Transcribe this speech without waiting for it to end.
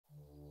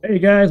Hey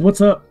guys,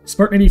 what's up?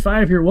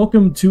 Spartan85 here.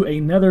 Welcome to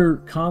another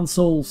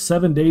Console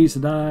 7 Days to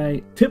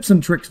Die tips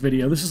and tricks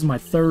video. This is my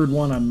third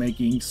one I'm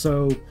making,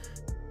 so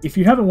if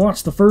you haven't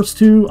watched the first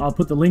two, I'll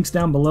put the links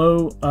down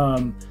below.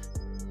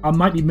 I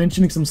might be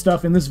mentioning some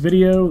stuff in this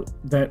video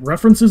that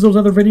references those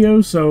other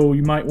videos, so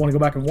you might want to go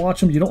back and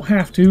watch them. You don't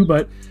have to,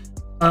 but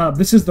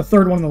this is the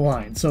third one in the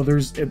line, so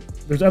there's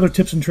other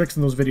tips and tricks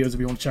in those videos if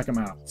you want to check them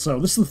out. So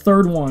this is the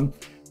third one.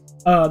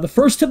 The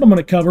first tip I'm going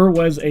to cover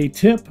was a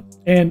tip,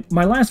 and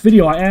my last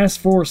video I asked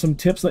for some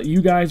tips that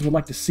you guys would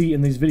like to see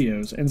in these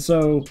videos, and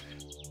so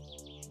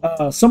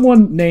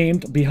someone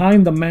named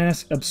Behind the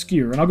Mask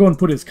Obscure, and I'll go and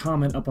put his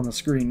comment up on the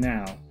screen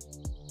now.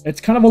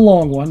 It's kind of a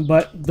long one,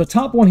 but the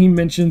top one he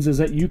mentions is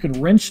that you can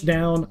wrench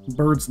down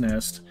Bird's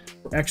Nest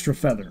for extra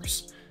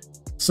feathers.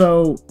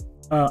 So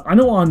I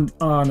know on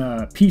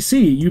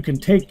PC you can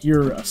take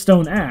your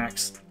stone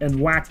axe and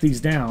whack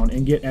these down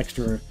and get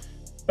extra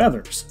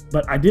feathers,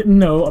 but I didn't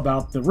know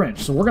about the wrench,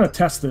 so we're going to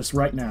test this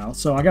right now.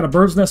 So I got a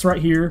bird's nest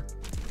right here.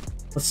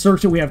 Let's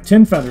search it. We have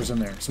 10 feathers in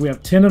there, so we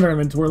have 10 in our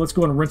inventory. Let's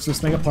go and wrench this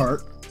thing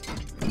apart.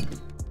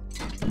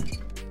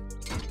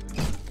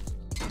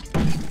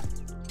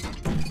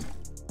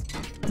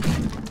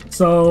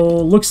 So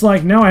looks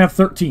like now I have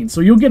 13,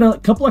 so you'll get a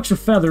couple extra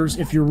feathers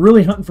if you're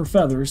really hunting for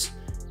feathers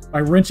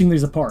by wrenching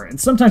these apart. And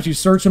sometimes you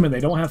search them and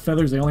they don't have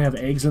feathers, they only have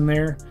eggs in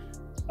there.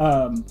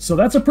 So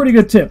that's a pretty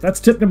good tip. That's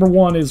tip number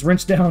one, is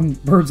wrench down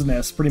bird's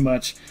nest, pretty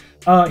much.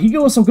 He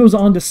also goes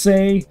on to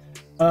say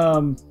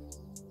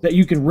that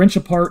you can wrench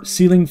apart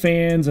ceiling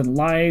fans and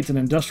lights and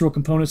industrial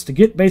components to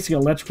get basic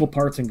electrical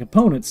parts and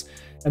components,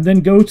 and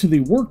then go to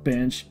the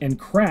workbench and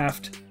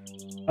craft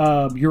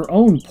your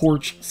own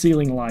porch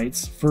ceiling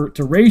lights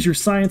to raise your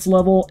science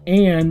level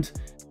and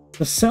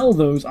to sell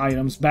those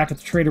items back at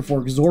the trader for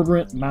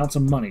exorbitant amounts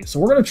of money. So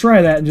we're going to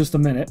try that in just a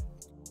minute.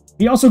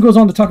 He also goes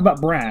on to talk about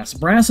brass.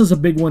 Brass is a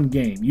big one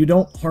game. You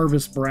don't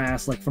harvest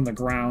brass like from the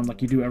ground like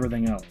you do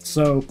everything else.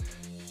 So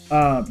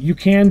you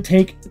can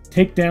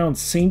take down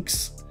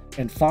sinks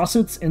and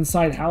faucets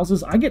inside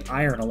houses. I get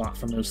iron a lot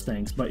from those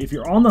things, but if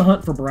you're on the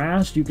hunt for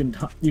brass, you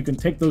can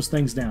take those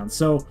things down.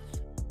 So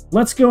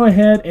let's go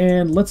ahead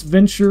and let's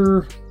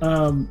venture.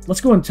 Let's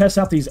go and test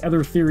out these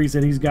other theories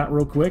that he's got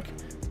real quick.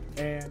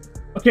 And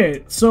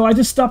okay, so I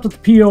just stopped at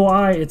the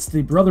POI. It's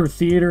the Brother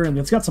Theater, and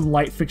it's got some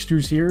light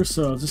fixtures here,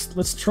 so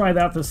let's try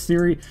out this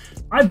theory.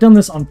 I've done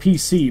this on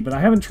PC, but I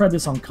haven't tried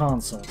this on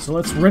console, so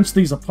let's wrench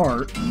these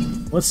apart.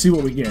 Let's see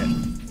what we get.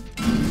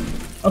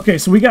 Okay,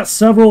 so we got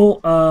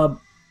several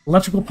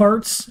electrical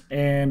parts,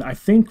 and I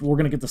think we're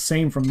going to get the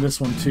same from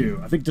this one, too.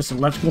 I think just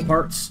electrical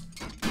parts.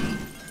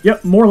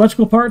 Yep, more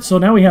electrical parts, so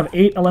now we have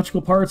 8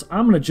 electrical parts.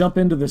 I'm going to jump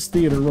into this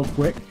theater real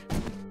quick.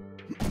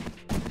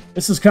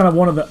 This is kind of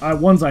one of the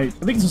ones I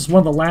think this is one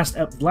of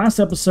the last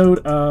episode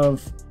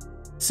of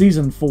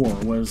Season 4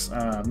 was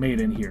made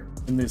in here,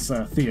 in this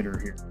theater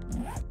here.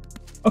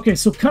 Okay,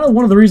 so kind of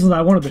one of the reasons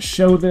I wanted to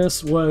show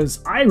this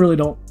was I really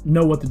don't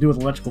know what to do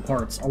with electrical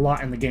parts a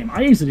lot in the game.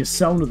 I usually just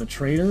sell them to the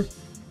trader,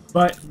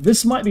 but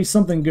this might be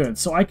something good.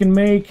 So I can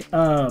make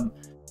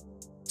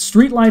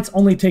street lights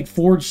only take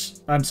porch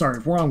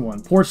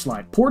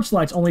light. Porch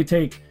lights only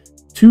take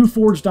 2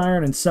 forged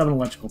iron and 7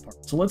 electrical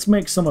parts. So let's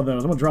make some of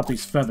those. I'm gonna drop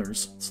these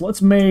feathers. So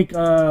let's make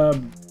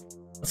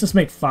let's just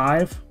make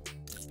 5.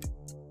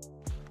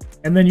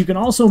 And then you can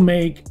also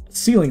make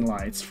ceiling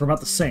lights for about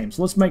the same.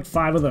 So let's make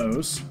 5 of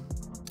those.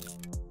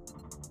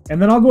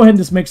 And then I'll go ahead and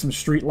just make some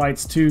street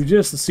lights too,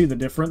 just to see the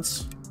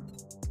difference.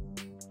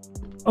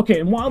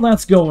 Okay, and while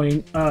that's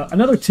going,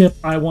 another tip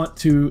I want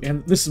to,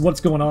 and this is what's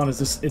going on,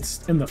 is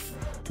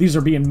these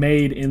are being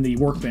made in the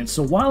workbench.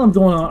 So while I'm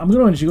going on, I'm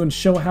going to go and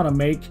show how to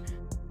make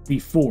the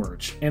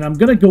forge, and I'm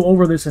going to go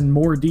over this in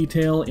more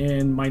detail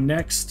in my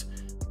next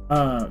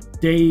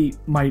day.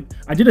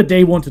 I did a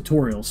day 1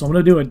 tutorial, so I'm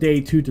going to do a day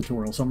 2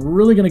 tutorial, so I'm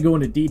really going to go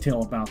into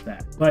detail about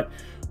that, but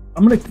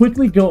I'm going to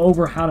quickly go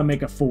over how to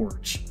make a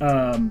forge,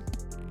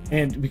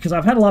 and because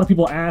I've had a lot of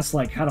people ask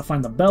like how to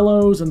find the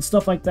bellows and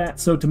stuff like that.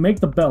 So to make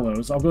the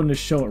bellows, I'll go and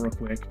just show it real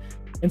quick.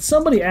 And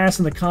somebody asked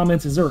in the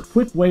comments, is there a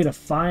quick way to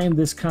find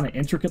this kind of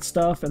intricate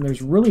stuff? And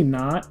there's really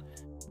not.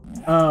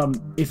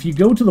 If you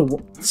go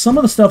to some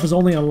of the stuff is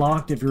only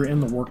unlocked if you're in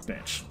the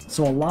workbench.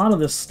 So a lot of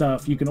this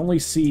stuff you can only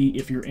see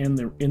if you're in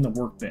the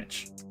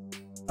workbench.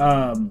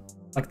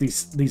 Like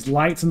these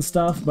lights and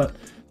stuff, but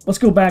let's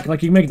go back.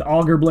 Like you can make the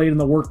auger blade in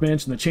the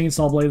workbench and the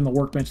chainsaw blade in the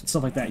workbench and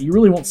stuff like that. You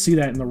really won't see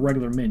that in the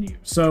regular menu.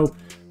 So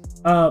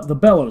the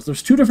bellows,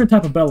 there's 2 different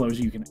type of bellows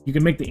you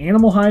can make, the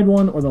animal hide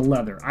one or the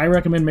leather. I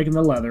recommend making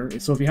the leather.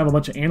 So if you have a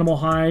bunch of animal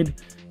hide,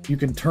 you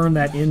can turn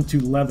that into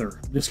leather,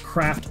 this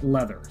craft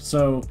leather.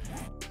 So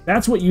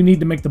that's what you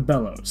need to make the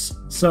bellows.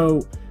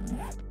 So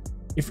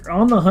if you're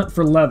on the hunt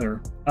for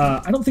leather,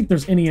 I don't think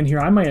there's any in here.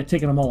 I might have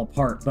taken them all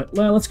apart, but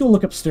let's go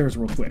look upstairs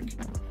real quick.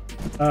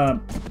 A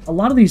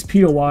lot of these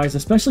POIs,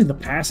 especially the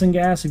passing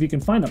gas, if you can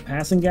find a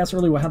passing gas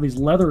early, will have these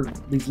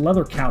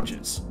leather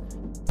couches.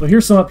 So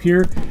here's some up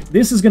here.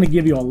 This is going to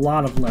give you a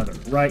lot of leather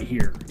right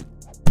here.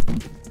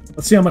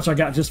 Let's see how much I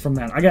got just from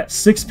that. I got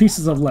 6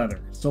 pieces of leather.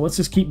 So let's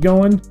just keep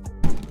going.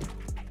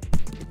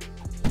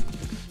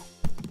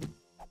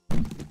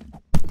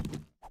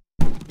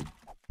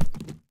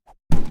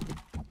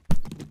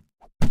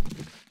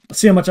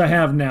 see how much I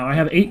have now. I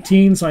have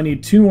 18, so I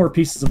need 2 more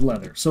pieces of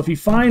leather. So if you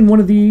find one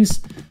of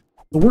these,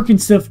 the Working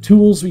Stiff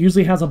tools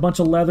usually has a bunch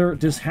of leather.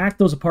 Just hack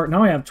those apart.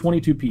 Now I have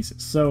 22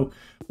 pieces. So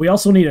we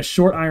also need a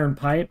short iron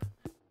pipe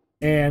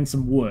and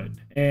some wood.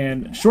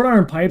 And short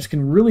iron pipes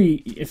can really,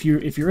 if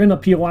you're in a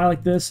POI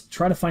like this,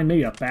 try to find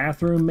maybe a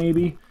bathroom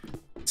maybe.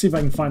 Let's see if I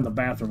can find the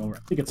bathroom over. I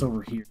think it's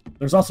over here.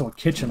 There's also a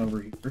kitchen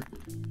over here.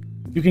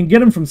 You can get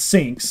them from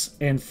sinks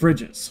and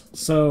fridges.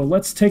 So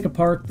let's take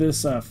apart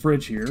this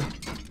fridge here.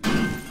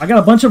 I got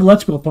a bunch of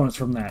electrical components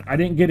from that. I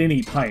didn't get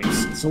any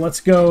pipes. So let's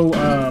go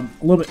a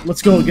little bit.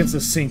 Let's go against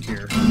this sink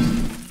here.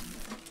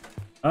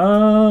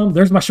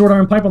 There's my short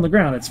iron pipe on the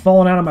ground. It's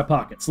fallen out of my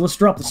pocket. So let's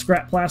drop the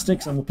scrap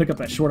plastics and we'll pick up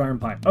that short iron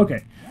pipe.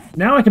 Okay,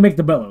 now I can make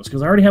the bellows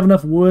because I already have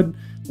enough wood,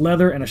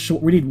 leather, and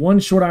we need 1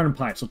 short iron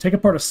pipe. So take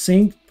apart a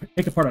sink,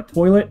 take apart a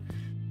toilet.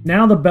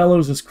 Now the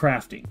bellows is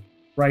crafting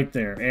right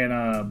there, and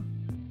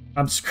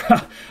I'm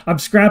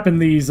scrapping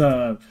these.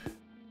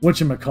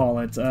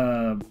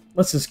 Whatchamacallit?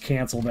 Let's just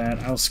cancel that.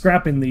 I was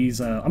scrapping these.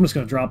 I'm just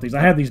gonna drop these.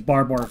 I had these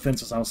barbed wire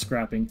fences I was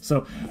scrapping.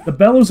 So the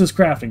bellows is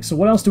crafting. So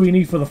what else do we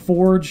need for the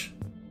forge?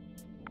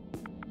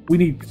 We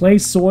need clay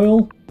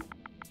soil.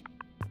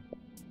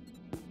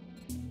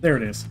 There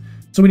it is.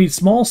 So we need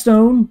small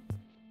stone.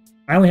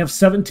 I only have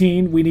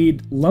 17. We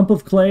need lump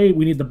of clay.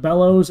 We need the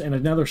bellows and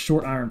another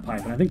short iron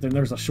pipe. And I think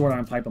there's a short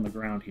iron pipe on the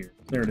ground here.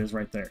 There it is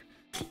right there.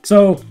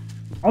 So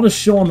I'll just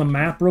show on the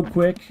map real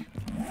quick.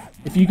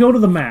 If you go to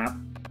the map,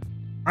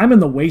 I'm in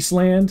the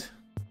wasteland.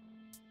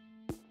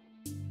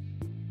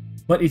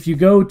 But if you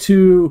go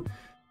to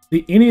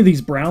any of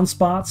these brown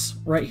spots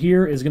right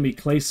here is going to be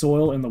clay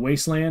soil in the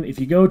wasteland. If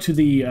you go to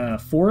the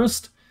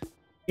forest,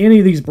 any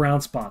of these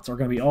brown spots are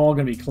going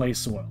to be clay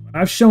soil. And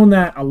I've shown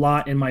that a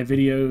lot in my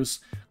videos.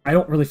 I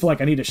don't really feel like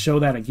I need to show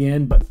that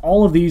again, but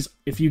all of these,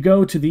 if you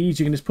go to these,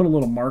 you can just put a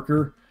little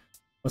marker.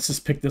 Let's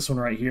just pick this one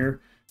right here.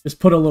 Just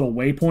put a little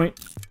waypoint.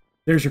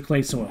 There's your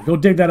clay soil. Go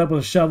dig that up with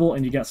a shovel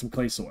and you got some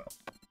clay soil.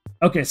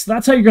 Okay, so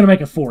that's how you're going to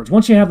make a forge.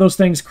 Once you have those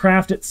things,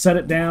 craft it, set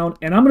it down,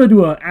 and I'm going to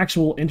do an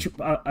actual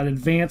an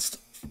advanced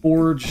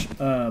forge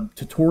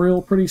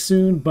tutorial pretty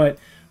soon. But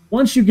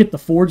once you get the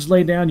forge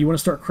laid down, you want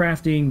to start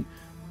crafting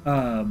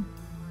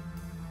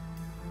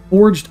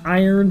forged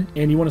iron,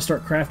 and you want to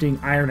start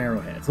crafting iron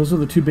arrowheads. Those are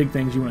the 2 big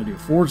things you want to do.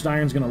 Forged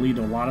iron is going to lead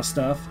to a lot of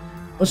stuff.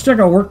 Let's check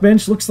our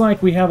workbench. Looks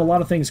like we have a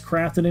lot of things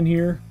crafted in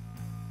here.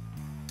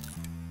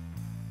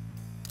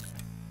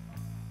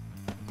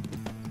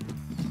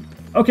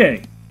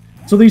 Okay,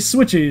 so these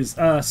switches,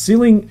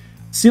 ceiling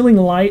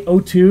light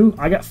 02,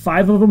 I got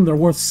 5 of them. They're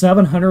worth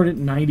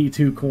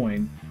 792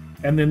 coin.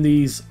 And then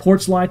these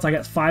porch lights, I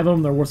got 5 of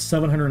them. They're worth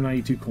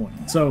 792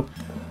 coin. So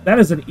that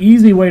is an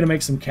easy way to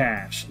make some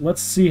cash.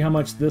 Let's see how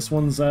much this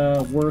one's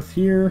worth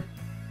here.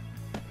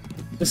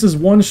 This is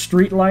 1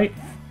 street light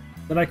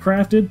that I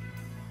crafted.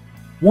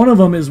 One of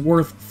them is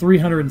worth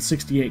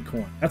 368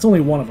 coin. That's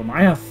only one of them.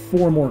 I have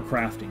 4 more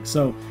crafting.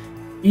 So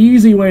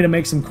easy way to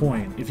make some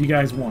coin if you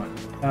guys want.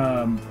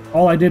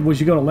 All I did was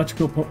you go to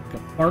electrical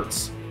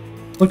parts,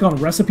 click on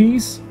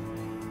recipes,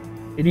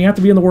 and you have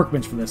to be in the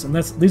workbench for this. And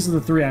these are the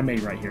 3 I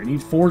made right here. You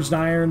need forged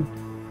iron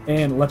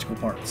and electrical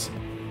parts.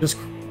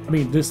 How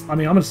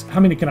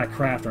many can I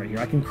craft right here?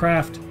 I can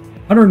craft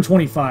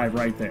 125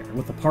 right there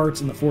with the parts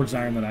and the forged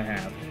iron that I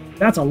have.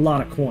 That's a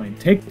lot of coin.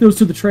 Take those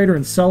to the trader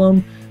and sell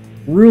them.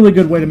 Really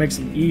good way to make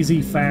some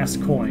easy,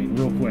 fast coin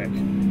real quick.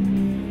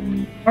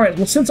 Alright,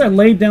 well, since I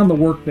laid down the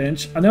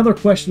workbench, another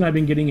question I've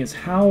been getting is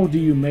how do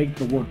you make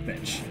the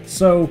workbench?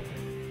 So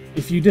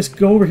if you just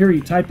go over here,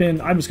 you type in,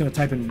 I'm just going to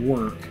type in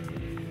work.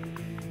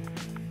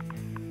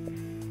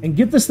 And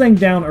get this thing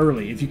down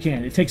early if you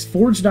can. It takes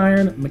forged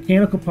iron,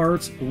 mechanical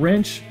parts,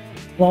 wrench,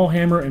 claw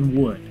hammer, and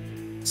wood.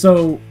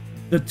 So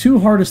the 2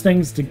 hardest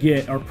things to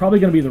get are probably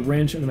going to be the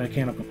wrench and the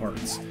mechanical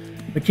parts.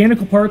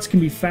 Mechanical parts can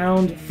be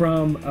found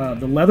from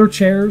the leather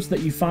chairs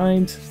that you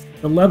find,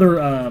 the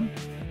leather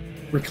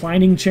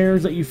reclining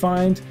chairs that you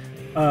find.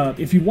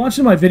 If you watch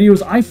my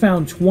videos, I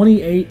found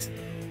 28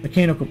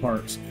 mechanical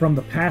parts from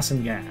the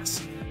Passon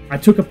Gas. I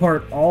took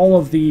apart all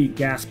of the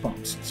gas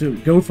pumps. So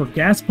go for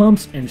gas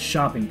pumps and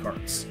shopping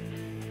carts.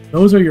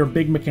 Those are your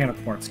big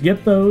mechanical parts.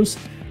 Get those.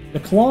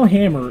 The claw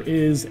hammer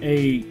is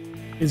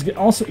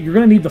also, you're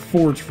going to need the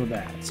forge for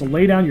that. So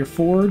lay down your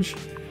forge.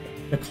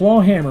 The claw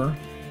hammer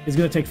is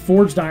going to take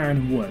forged iron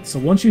and wood. So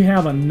once you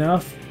have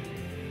enough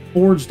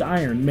forged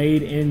iron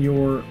made in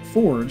your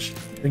forge,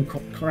 then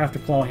craft a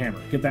claw hammer.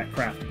 Get that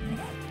crafted.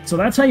 So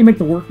that's how you make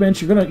the workbench.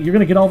 You're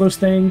gonna get all those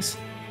things.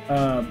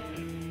 Let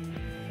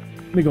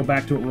me go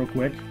back to it real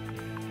quick.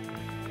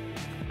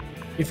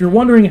 If you're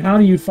wondering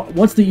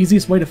what's the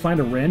easiest way to find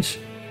a wrench,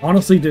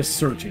 honestly, just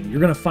searching.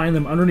 You're gonna find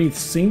them underneath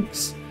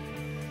sinks,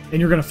 and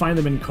you're gonna find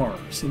them in cars.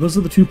 So those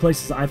are the 2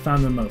 places I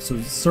found them most. So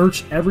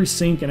search every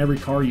sink and every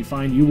car you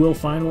find. You will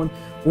find one.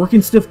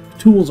 Working stiff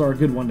tools are a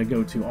good one to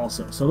go to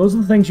also. So those are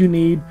the things you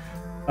need.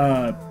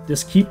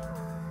 Just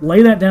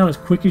lay that down as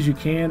quick as you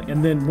can,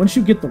 and then once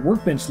you get the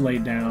workbench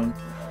laid down,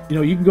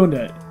 you can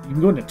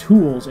go into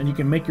tools and you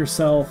can make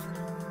yourself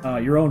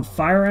your own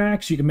fire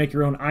axe. You can make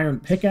your own iron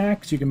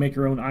pickaxe. You can make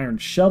your own iron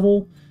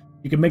shovel.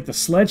 You can make the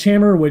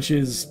sledgehammer, which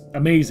is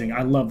amazing.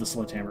 I love the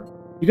sledgehammer.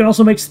 You can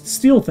also make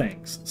steel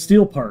things,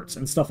 steel parts,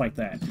 and stuff like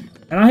that.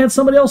 And I had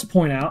somebody else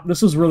point out,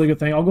 this is a really good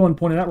thing, I'll go and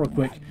point it out real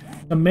quick.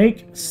 To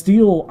make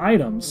steel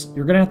items,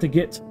 you're going to have to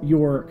get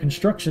your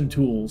construction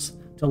tools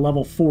to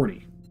level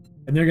 40.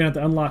 And they're going to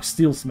have to unlock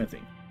steel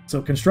smithing.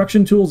 So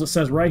construction tools, it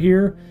says right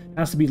here,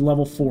 has to be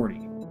level 40.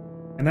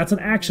 And that's an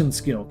action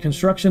skill.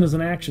 Construction is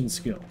an action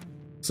skill.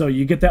 So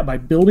you get that by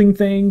building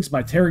things,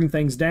 by tearing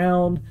things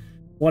down,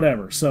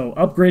 whatever. So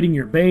upgrading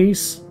your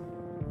base,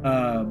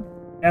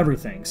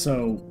 everything.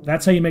 So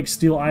that's how you make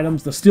steel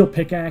items. The steel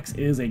pickaxe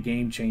is a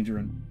game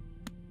changer.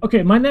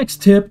 Okay, my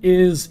next tip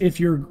is if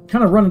you're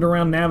kind of running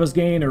around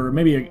Navezgane or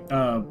maybe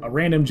a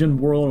random gym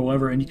world or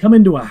whatever, and you come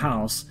into a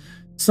house,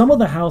 some of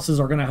the houses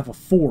are going to have a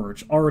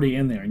forge already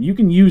in there, and you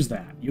can use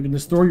that. You can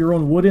just throw your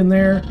own wood in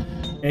there,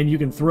 and you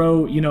can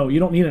throw, you know, you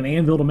don't need an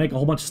anvil to make a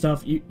whole bunch of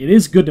stuff. It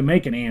is good to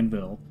make an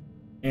anvil,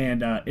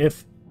 and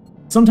if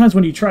sometimes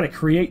when you try to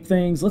create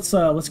things, let's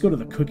go to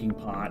the cooking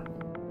pot.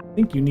 I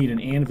think you need an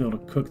anvil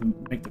to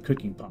make the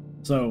cooking pot.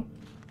 So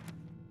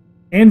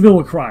anvil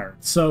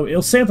required. So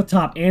it'll say at the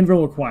top,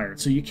 anvil required.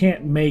 So you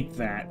can't make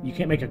that. You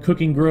can't make a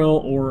cooking grill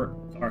or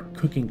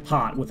cooking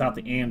pot without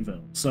the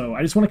anvil. So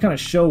I just want to kind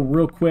of show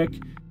real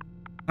quick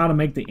how to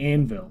make the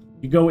anvil.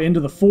 You go into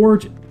the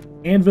forge.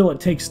 Anvil, it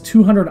takes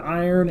 200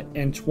 iron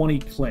and 20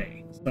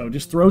 clay. So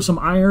just throw some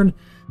iron,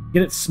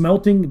 get it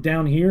smelting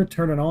down here,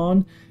 turn it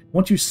on.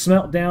 Once you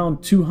smelt down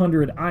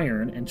 200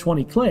 iron and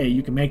 20 clay,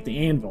 you can make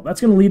the anvil. That's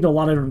going to lead to a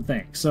lot of different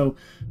things. So,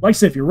 like I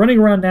said, if you're running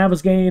around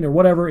Navezgane or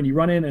whatever, and you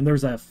run in and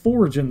there's a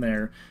forge in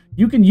there,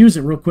 you can use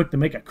it real quick to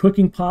make a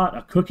cooking pot,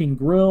 a cooking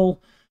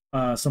grill,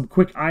 some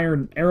quick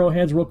iron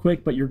arrowheads real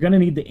quick, but you're going to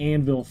need the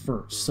anvil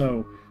first.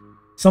 So,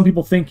 some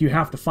people think you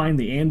have to find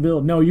the anvil.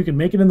 No, you can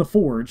make it in the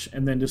forge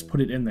and then just put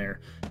it in there.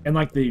 And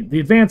like the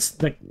advanced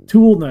the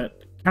tool and the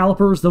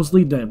calipers, those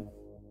lead to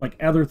like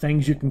other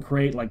things you can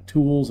create, like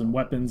tools and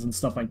weapons and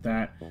stuff like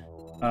that.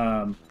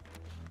 So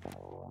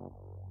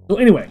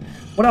anyway,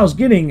 what I was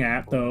getting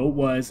at, though,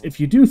 was if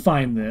you do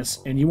find this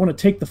and you want to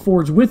take the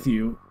forge with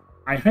you,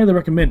 I highly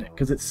recommend it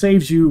because it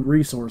saves you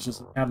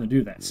resources having to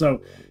do that.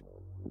 So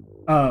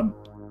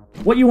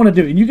what you want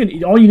to do,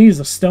 and all you need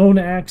is a stone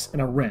axe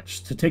and a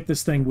wrench to take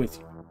this thing with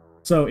you.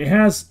 So it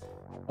has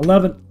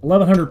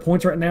 1,100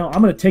 points right now.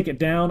 I'm going to take it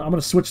down. I'm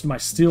going to switch to my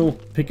steel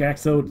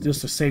pickaxe, though, just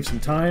to save some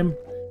time.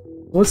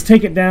 Let's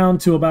take it down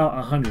to about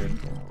 100.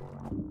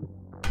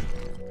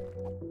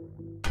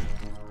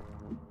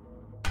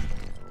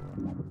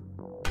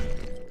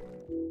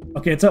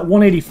 Okay, it's at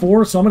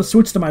 184, so I'm going to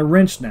switch to my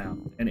wrench now.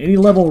 And any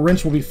level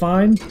wrench will be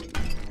fine.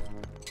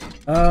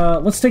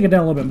 Let's take it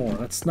down a little bit more.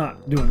 That's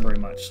not doing very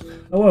much.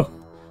 Oh, whoa.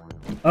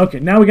 Okay,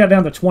 now we got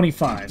down to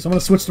 25. So I'm going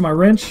to switch to my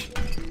wrench.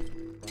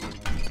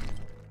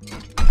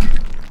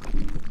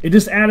 It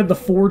just added the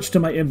forge to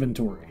my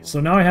inventory. So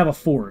now I have a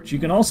forge. You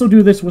can also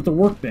do this with the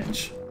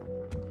workbench.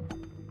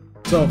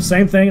 So,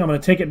 same thing, I'm going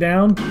to take it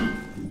down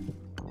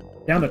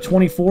to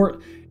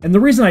 24. And the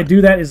reason I do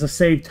that is to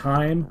save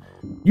time.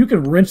 You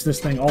can wrench this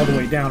thing all the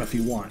way down if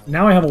you want.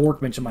 Now I have a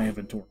workbench in my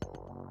inventory.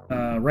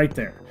 Right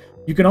there.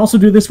 You can also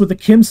do this with the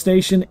Chem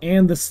Station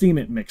and the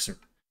cement mixer.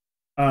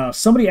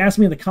 Somebody asked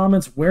me in the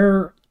comments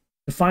where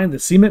to find the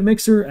cement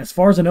mixer. As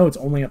far as I know, it's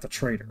only at the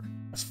trader.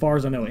 As far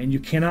as I know. And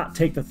you cannot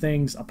take the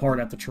things apart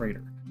at the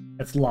trader.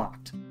 It's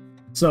locked.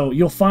 So,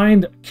 you'll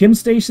find Chem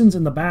Stations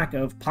in the back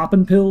of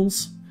Poppin'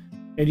 Pills.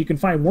 And you can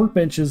find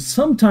workbenches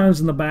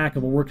sometimes in the back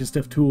of a Work and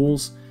Stiff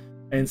Tools,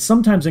 and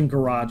sometimes in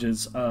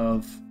garages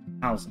of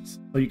houses.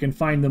 So you can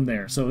find them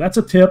there. So that's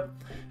a tip.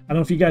 I don't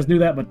know if you guys knew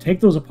that, but take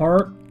those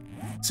apart.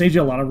 Saves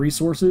you a lot of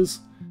resources.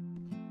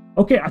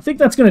 Okay, I think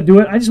that's going to do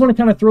it. I just want to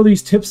kind of throw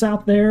these tips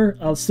out there.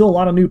 Still a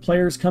lot of new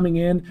players coming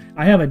in.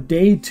 I have a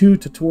day 2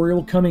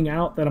 tutorial coming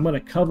out that I'm going to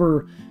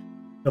cover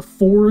the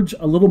forge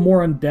a little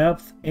more in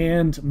depth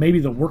and maybe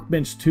the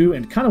workbench too,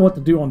 and kind of what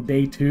to do on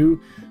day 2.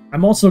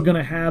 I'm also going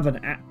to have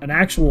an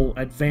actual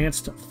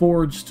advanced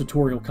forge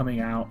tutorial coming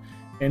out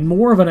and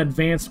more of an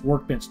advanced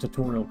workbench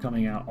tutorial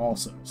coming out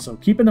also. So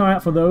keep an eye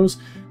out for those.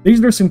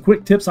 These are some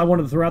quick tips I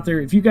wanted to throw out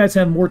there. If you guys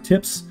have more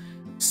tips,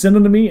 send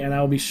them to me and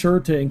I'll be sure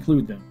to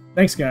include them.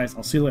 Thanks guys.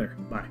 I'll see you later.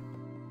 Bye.